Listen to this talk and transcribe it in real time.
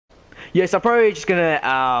Yeah, so I'm probably just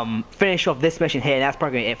gonna finish off this mission here, and that's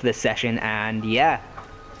probably gonna be it for this session, and yeah.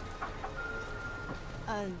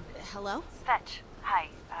 Hello? Fetch. Hi.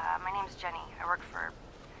 My name's Jenny. I work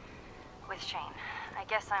with Shane. I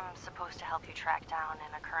guess I'm supposed to help you track down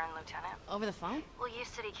an occurring lieutenant. Over the phone? We'll use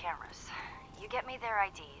city cameras. You get me their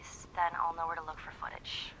IDs, then I'll know where to look for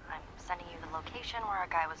footage. I'm sending you the location where a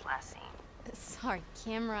guy was last seen. Sorry,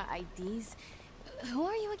 camera IDs? Who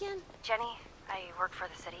are you again? Jenny, I work for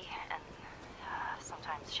the city, and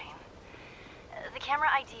sometimes Shane. The camera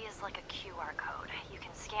ID is like a QR code. You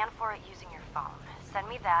can scan for it using your phone. Send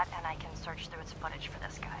me that, and I can search through its footage for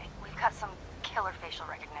this guy. We've got some killer facial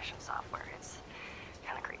recognition software. It's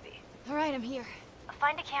kind of creepy. All right, I'm here.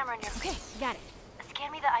 Find a camera in your... Okay, got it.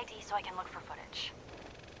 Scan me the ID so I can look for footage.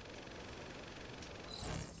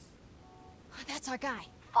 That's our guy.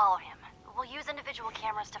 Follow him. We'll use individual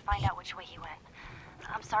cameras to find out which way he went.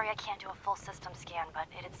 I'm sorry I can't do a full system scan, but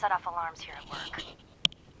it'd set off alarms here at work.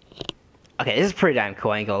 Okay, this is pretty damn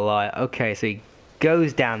cool, I ain't gonna lie. Okay, so he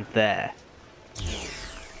goes down there.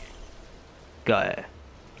 Got it.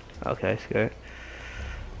 Okay, let's go.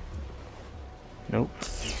 Nope.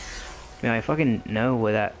 Man, I fucking know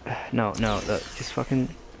where that... No, look, just fucking...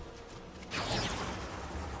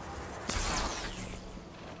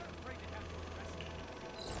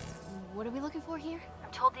 What are we looking for here?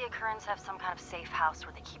 I'm told the occurrence have some kind of safe house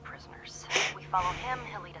where they keep prisoners. If we follow him,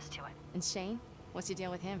 he'll lead us to it. And Shane? What's your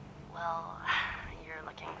deal with him? Well, you're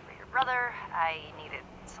looking for your brother. I needed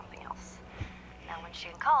something else. Now when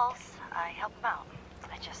Shane calls, I help him out.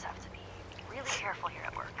 I just have to be really careful here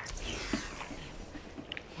at work.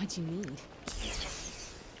 What you need?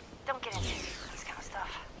 Just don't get into this kind of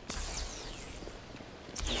stuff.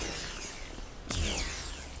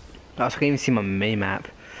 Oh, so I can't even see my mini-map.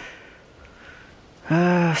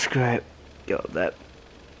 Screw it. Go up there.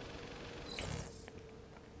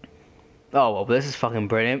 Oh, well, this is fucking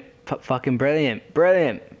brilliant. Fucking brilliant.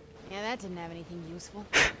 Brilliant. Yeah, that didn't have anything useful.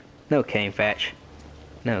 No kidding, Fetch.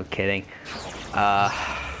 No kidding.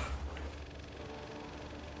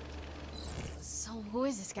 So who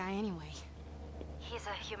is this guy anyway? He's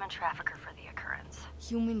a human trafficker for the occurrence.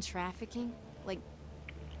 Human trafficking? Like,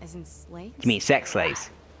 as in slaves? You mean sex slaves?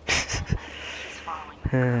 He's following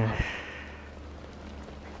that girl.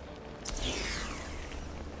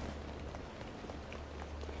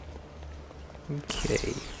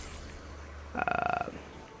 Okay.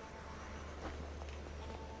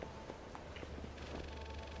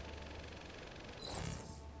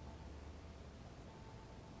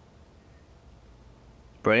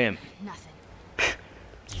 Brilliant. Nothing.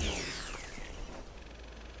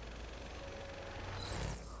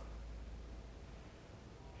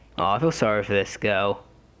 Oh, I feel sorry for this girl.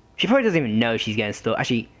 She probably doesn't even know she's getting stalked.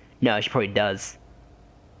 Actually, no, she probably does.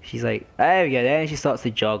 She's like, there we go, then she starts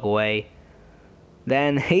to jog away.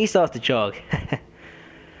 Then he starts to jog.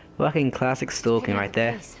 Fucking classic stalking right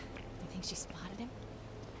there. You think she spotted him?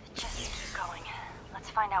 Just keep going.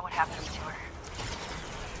 Let's find out what happens to her.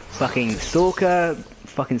 Fucking stalker,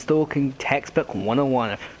 fucking stalking textbook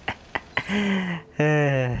 101.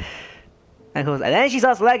 And then she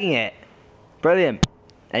starts legging it. Brilliant.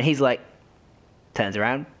 And he's like, turns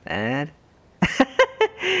around and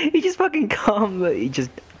he just fucking calmly, he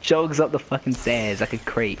just jogs up the fucking stairs like a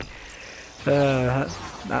creep. That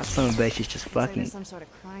son of a bitch is just Looks like fucking... there's some sort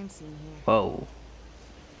of crime scene here. Whoa.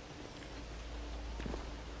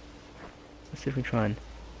 Let's see if we try and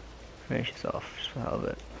finish this off just for the hell of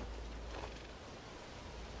it.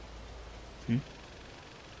 There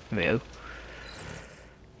we go.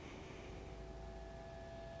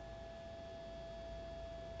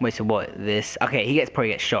 Wait, so what? This... Okay, he probably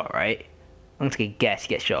gets shot, right? I'm just gonna guess he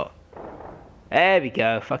gets shot. There we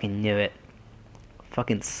go. Fucking knew it.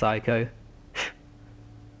 Fucking psycho.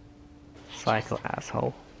 Psycho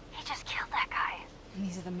asshole. He just killed that guy. And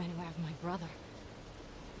these are the men who have my brother.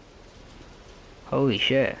 Holy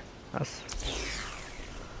shit. That's...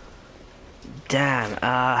 Damn,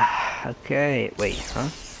 okay. Wait, huh?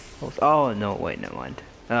 Oh, no, wait, never mind.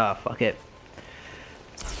 Ah, fuck it.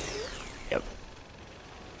 Yep.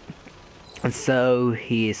 And so,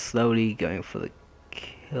 he is slowly going for the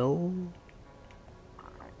kill?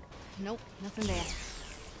 Nope, nothing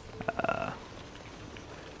there.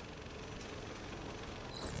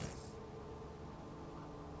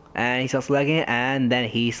 And he starts legging it, and then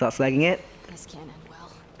he starts legging it. This can't end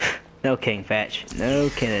well. No kidding, Fetch. No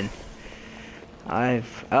kidding.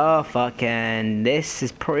 Oh, fuck, and this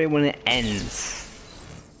is probably when it ends.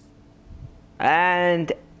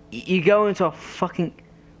 And you go into a fucking...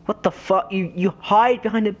 What the fuck? You hide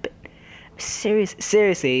behind a...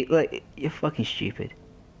 Seriously, like, you're fucking stupid.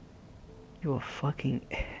 You're fucking...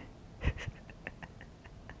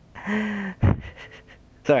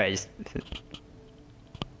 Sorry, I just...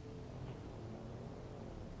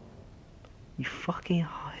 You fucking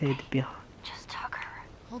hid behind... Just took her.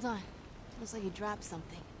 Hold on. Looks like you dropped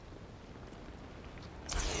something.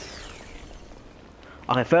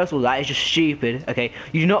 Okay, first of all, that is just stupid, okay?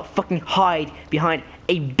 You do not fucking hide behind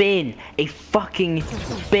a bin. A fucking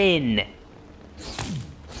bin.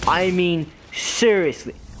 I mean,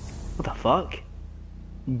 seriously. What the fuck?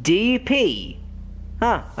 DP?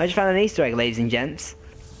 Huh, I just found an Easter egg, ladies and gents.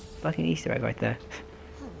 Fucking Easter egg right there.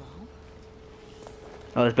 Hello.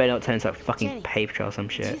 Oh, this better not turn into like fucking Jenny, paper trail or some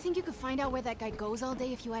Do shit. you think you could find out where that guy goes all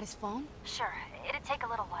day if you had his phone? Sure, it'd take a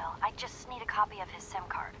little while. I just need a copy of his SIM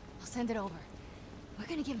card. I'll send it over. We're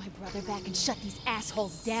gonna get my brother back and shut these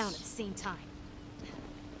assholes down at the same time.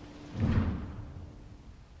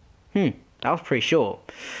 That was pretty short.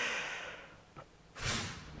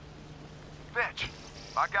 Bitch,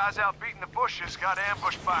 my guys out beating the bushes got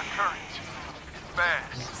ambushed by currents.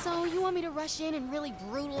 Fast. So you want me to rush in and really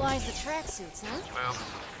brutalize the tracksuits, huh? Well,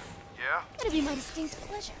 yeah? That'd be my distinct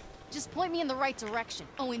pleasure. Just point me in the right direction.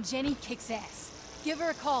 Oh, and Jenny kicks ass. Give her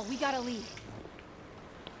a call. We gotta leave.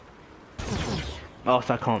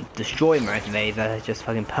 Also, I can't destroy them or anything. They're just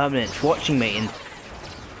fucking permanent watching me. And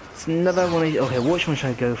it's another one of these. Okay, which one should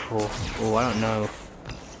I go for? Oh, I don't know.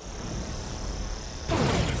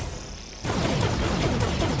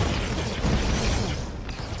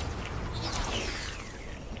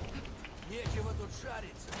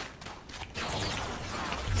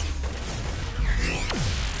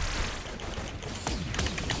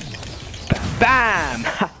 Bam!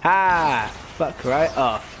 Ha ha! Fuck right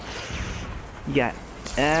off. Yeah,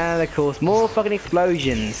 and of course more fucking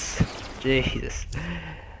explosions. Jesus.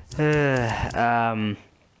 The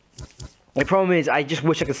problem is I just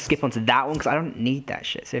wish I could skip onto that one because I don't need that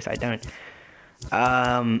shit. Seriously, I don't.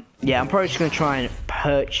 Yeah, I'm probably just gonna try and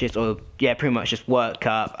purchase, or yeah, pretty much just work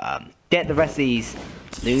up, get the rest of these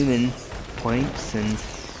lumen points and.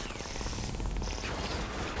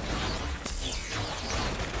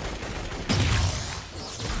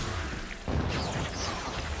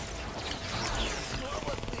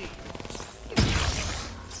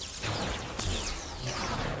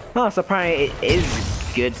 Oh, so apparently it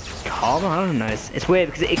is good karma. I don't know. It's weird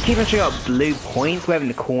because it keeps on showing up blue points wherever in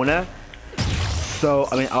the corner. So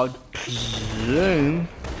I mean, I'll presume.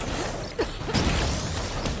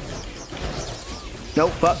 No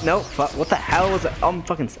fuck, no fuck. What the hell was it? I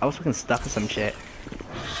was fucking stuck in some shit.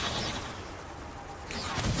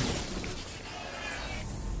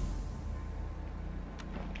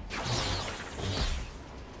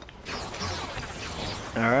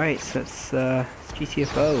 All right, so it's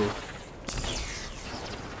GTFO.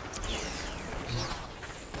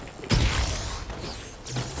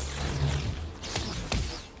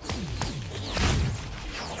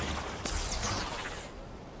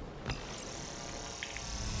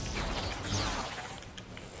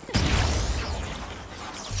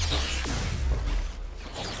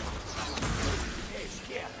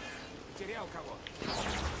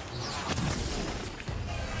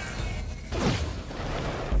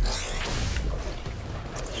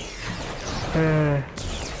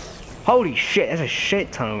 Holy shit, there's a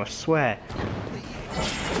shit ton of them, I swear.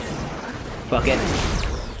 Fuck it.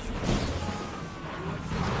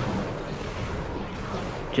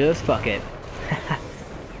 Just fuck it.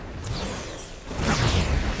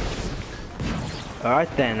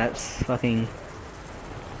 Alright then, let's fucking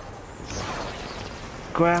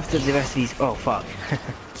grab the rest of these. Oh fuck.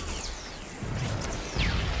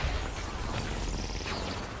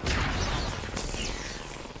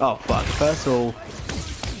 Oh fuck, first of all.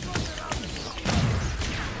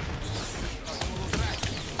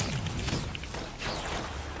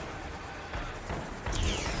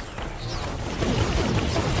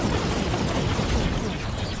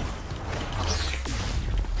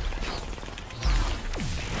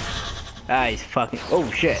 Ah, he's fucking. Oh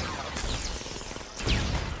shit.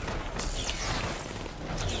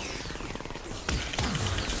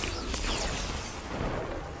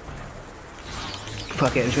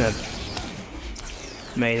 Fuck it, I'm just gonna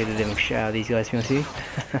melee the living shit out of these guys, if you want to see.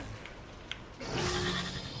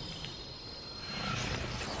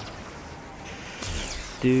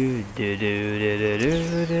 Do do do do do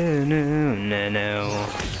do do no no no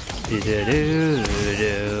do do do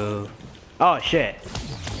do. Oh shit.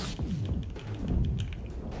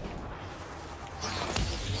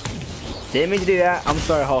 Didn't mean to do that. I'm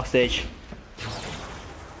sorry, hostage.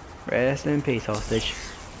 Rest in peace, hostage.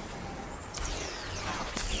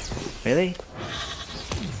 Really?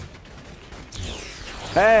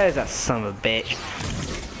 There's that son of a bitch.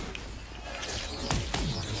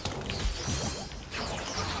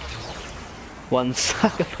 One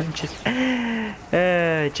sucker punches.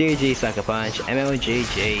 GG sucker punch.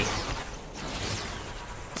 MLGG.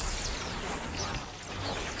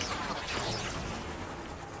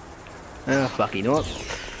 Oh fuck, you know what?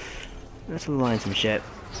 Let's align some shit.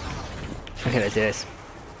 Okay, let's do this.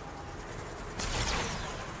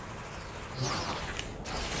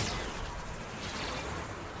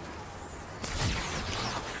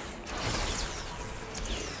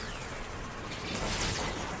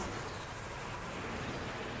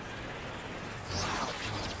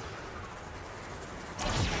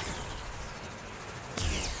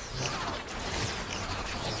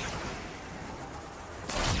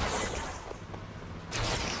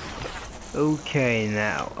 Okay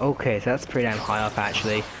now, okay, so that's pretty damn high up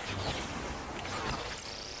actually.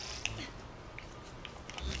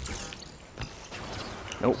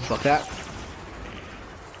 Oh, fuck that.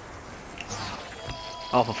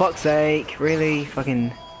 Oh, for fuck's sake, really?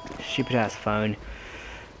 Fucking stupid ass phone.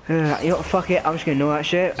 You know what, fuck it, I'm just gonna ignore that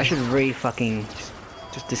shit. I should really fucking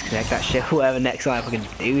just disconnect that shit whatever next time I fucking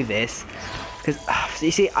do this. Cause,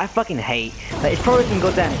 you see, I fucking hate, like, it's probably some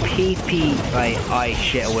goddamn PP, like, eye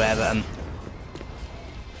shit or whatever.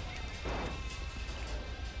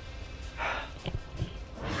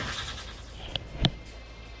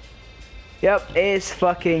 Yep, it's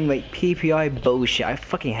fucking like PPI bullshit. I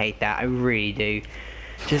fucking hate that. I really do.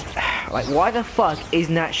 Just like, why the fuck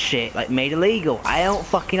isn't that shit like made illegal? I don't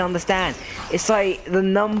fucking understand. It's like the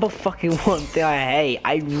number fucking one thing I hate.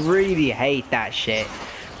 I really hate that shit.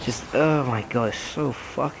 Just, oh my god, it's so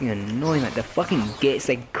fucking annoying. Like the fucking gits,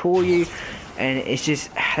 they call you, and it's just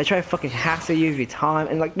they try to fucking hassle you with your time,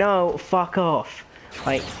 and like, no, fuck off.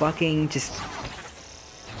 Like fucking just.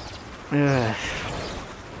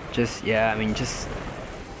 Just, yeah, I mean, just,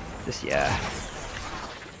 yeah.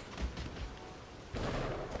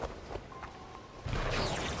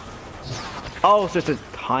 Oh, so it's a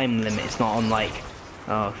time limit, it's not on, like,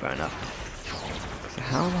 oh, fair enough. So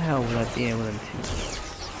how the hell would I be able to...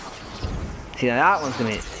 See, now that one's gonna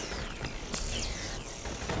be...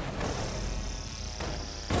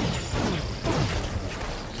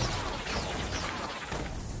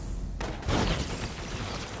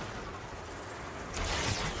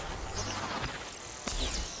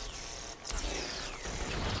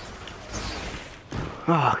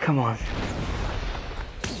 Oh, come on.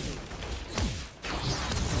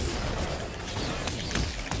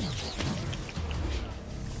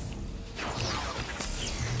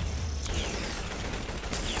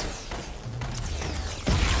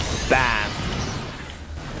 Bam.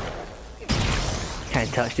 Can't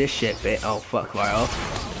touch this shit bit. Oh, fuck, right off.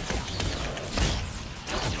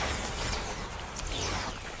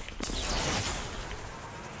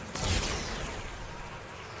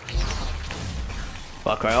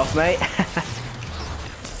 Fuck right off, mate.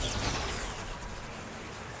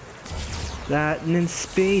 Lightning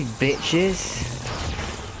speed, bitches.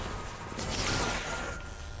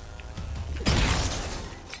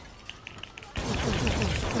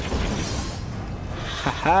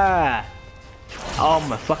 Haha. Oh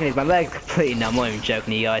my fucking, my leg's completely numb. I'm not even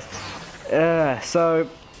joking, you guys. So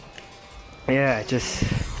yeah, just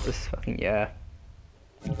fucking, yeah.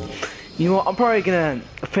 You know what, I'm probably gonna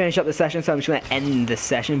finish up the session, so I'm just gonna end the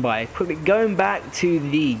session by quickly going back to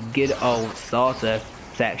the good old starter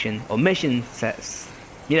section, or mission sets,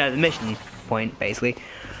 you know, the mission point, basically.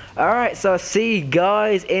 Alright, so I'll see you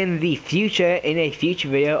guys in the future, in a future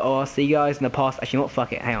video, or I'll see you guys in the past. Actually, not,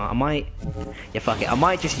 fuck it, hang on, I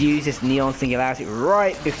might just use this neon singularity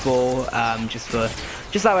right before, just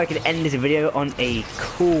that way I can end this video on a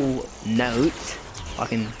cool note. I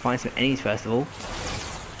can find some enemies first of all.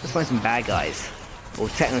 Let's find some bad guys. Well,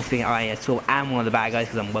 technically speaking, I sort of am one of the bad guys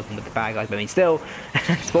because I'm working with the bad guys, but I mean, still,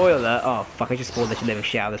 spoiler alert. Oh, fuck, I just spoiled the living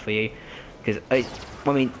shit out of this for you. Because, I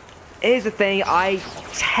mean, here's the thing,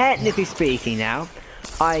 technically speaking now,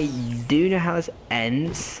 I do know how this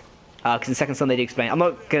ends. Because in the second song they do explain. I'm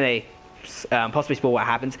not going to possibly spoil what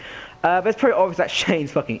happens. But it's pretty obvious that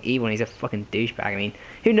Shane's fucking evil and he's a fucking douchebag. I mean,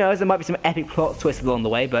 who knows, there might be some epic plot twists along the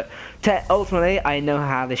way, but ultimately, I know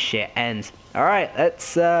how this shit ends. Alright,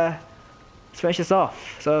 let's finish this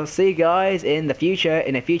off. So I'll see you guys in the future,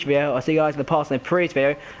 in a future video. I'll see you guys in the past in a previous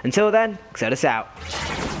video. Until then, set us out.